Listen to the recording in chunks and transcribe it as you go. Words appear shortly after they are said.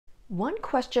One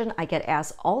question I get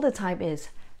asked all the time is,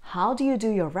 how do you do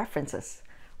your references?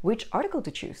 Which article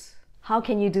to choose? How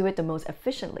can you do it the most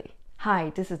efficiently?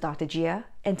 Hi, this is Dr. Gia,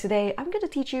 and today I'm going to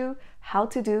teach you how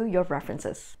to do your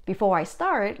references. Before I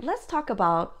start, let's talk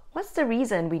about what's the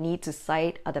reason we need to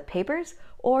cite other papers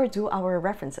or do our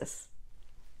references.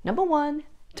 Number one,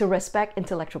 to respect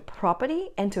intellectual property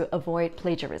and to avoid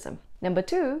plagiarism. Number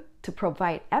two, to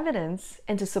provide evidence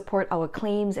and to support our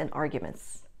claims and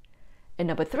arguments. And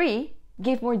number three,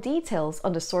 give more details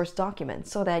on the source document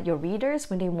so that your readers,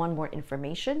 when they want more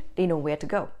information, they know where to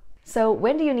go. So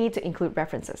when do you need to include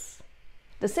references?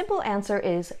 The simple answer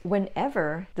is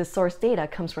whenever the source data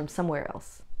comes from somewhere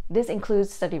else. This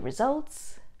includes study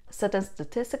results, certain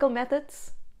statistical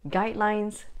methods,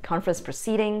 guidelines, conference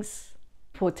proceedings,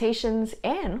 quotations,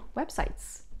 and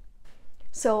websites.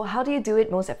 So how do you do it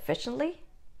most efficiently?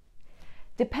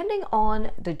 Depending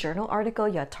on the journal article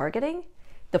you're targeting,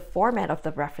 the format of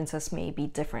the references may be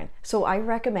different. So I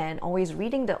recommend always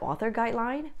reading the author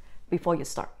guideline before you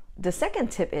start. The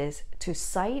second tip is to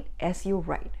cite as you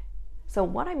write. So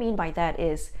what I mean by that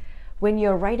is when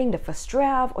you're writing the first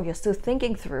draft or you're still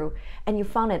thinking through and you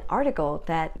found an article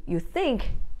that you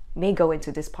think may go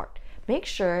into this part, make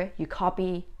sure you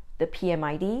copy the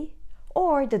PMID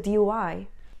or the DOI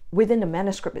within the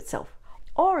manuscript itself,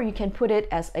 or you can put it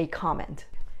as a comment.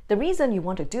 The reason you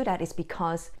want to do that is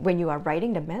because when you are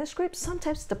writing the manuscript,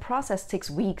 sometimes the process takes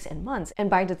weeks and months, and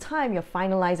by the time you're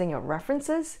finalizing your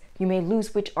references, you may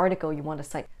lose which article you want to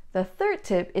cite. The third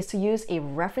tip is to use a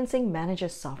referencing manager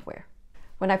software.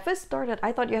 When I first started,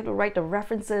 I thought you had to write the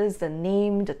references, the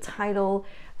name, the title,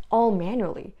 all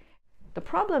manually. The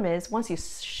problem is once you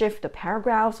shift the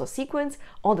paragraphs or sequence,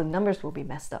 all the numbers will be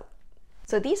messed up.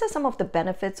 So these are some of the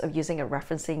benefits of using a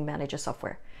referencing manager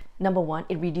software. Number one,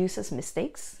 it reduces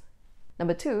mistakes.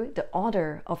 Number two, the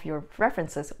order of your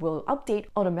references will update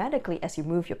automatically as you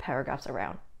move your paragraphs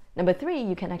around. Number three,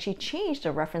 you can actually change the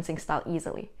referencing style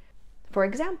easily. For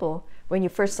example, when you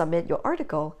first submit your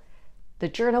article, the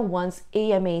journal wants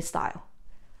AMA style.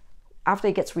 After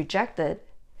it gets rejected,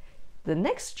 the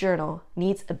next journal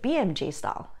needs a BMJ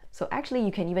style. So actually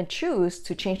you can even choose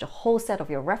to change the whole set of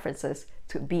your references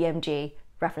to BMJ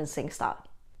referencing style.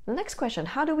 The next question,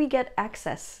 how do we get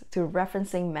access to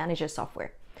referencing manager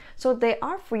software? So there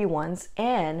are free ones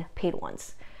and paid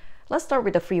ones. Let's start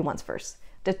with the free ones first.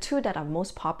 The two that are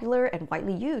most popular and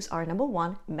widely used are number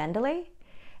one, Mendeley,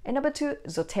 and number two,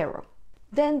 Zotero.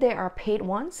 Then there are paid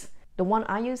ones. The one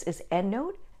I use is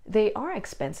EndNote. They are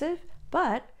expensive,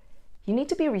 but you need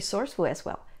to be resourceful as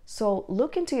well. So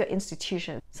look into your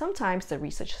institution. Sometimes the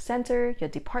research center, your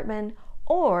department,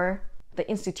 or the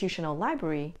institutional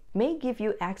library may give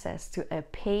you access to a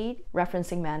paid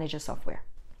referencing manager software.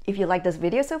 If you like this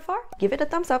video so far, give it a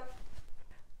thumbs up.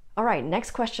 All right,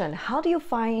 next question. How do you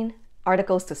find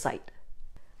articles to cite?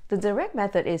 The direct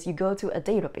method is you go to a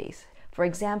database. For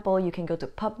example, you can go to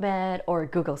PubMed or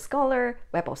Google Scholar,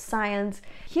 Web of Science.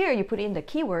 Here you put in the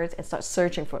keywords and start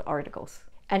searching for articles.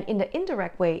 And in the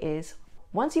indirect way is,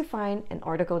 once you find an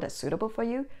article that's suitable for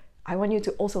you, I want you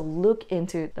to also look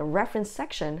into the reference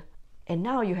section, and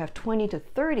now you have 20 to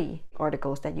 30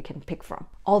 articles that you can pick from.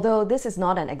 Although this is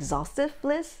not an exhaustive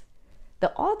list,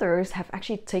 the authors have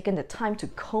actually taken the time to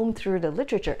comb through the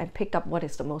literature and picked up what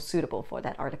is the most suitable for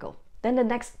that article. Then the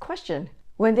next question,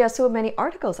 when there are so many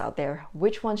articles out there,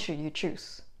 which one should you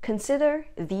choose? Consider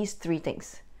these three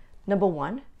things. Number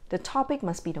one, the topic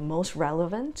must be the most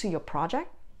relevant to your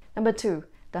project. Number two,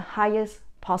 the highest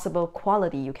possible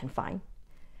quality you can find.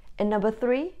 And number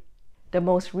three, the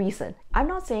most recent. I'm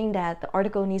not saying that the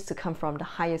article needs to come from the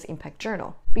highest impact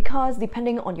journal, because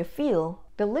depending on your field,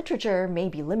 the literature may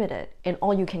be limited and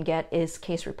all you can get is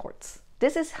case reports.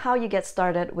 This is how you get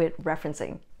started with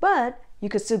referencing, but you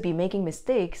could still be making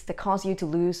mistakes that cause you to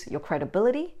lose your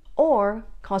credibility or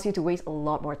cause you to waste a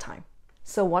lot more time.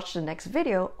 So watch the next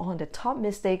video on the top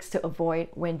mistakes to avoid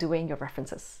when doing your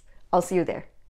references. I'll see you there.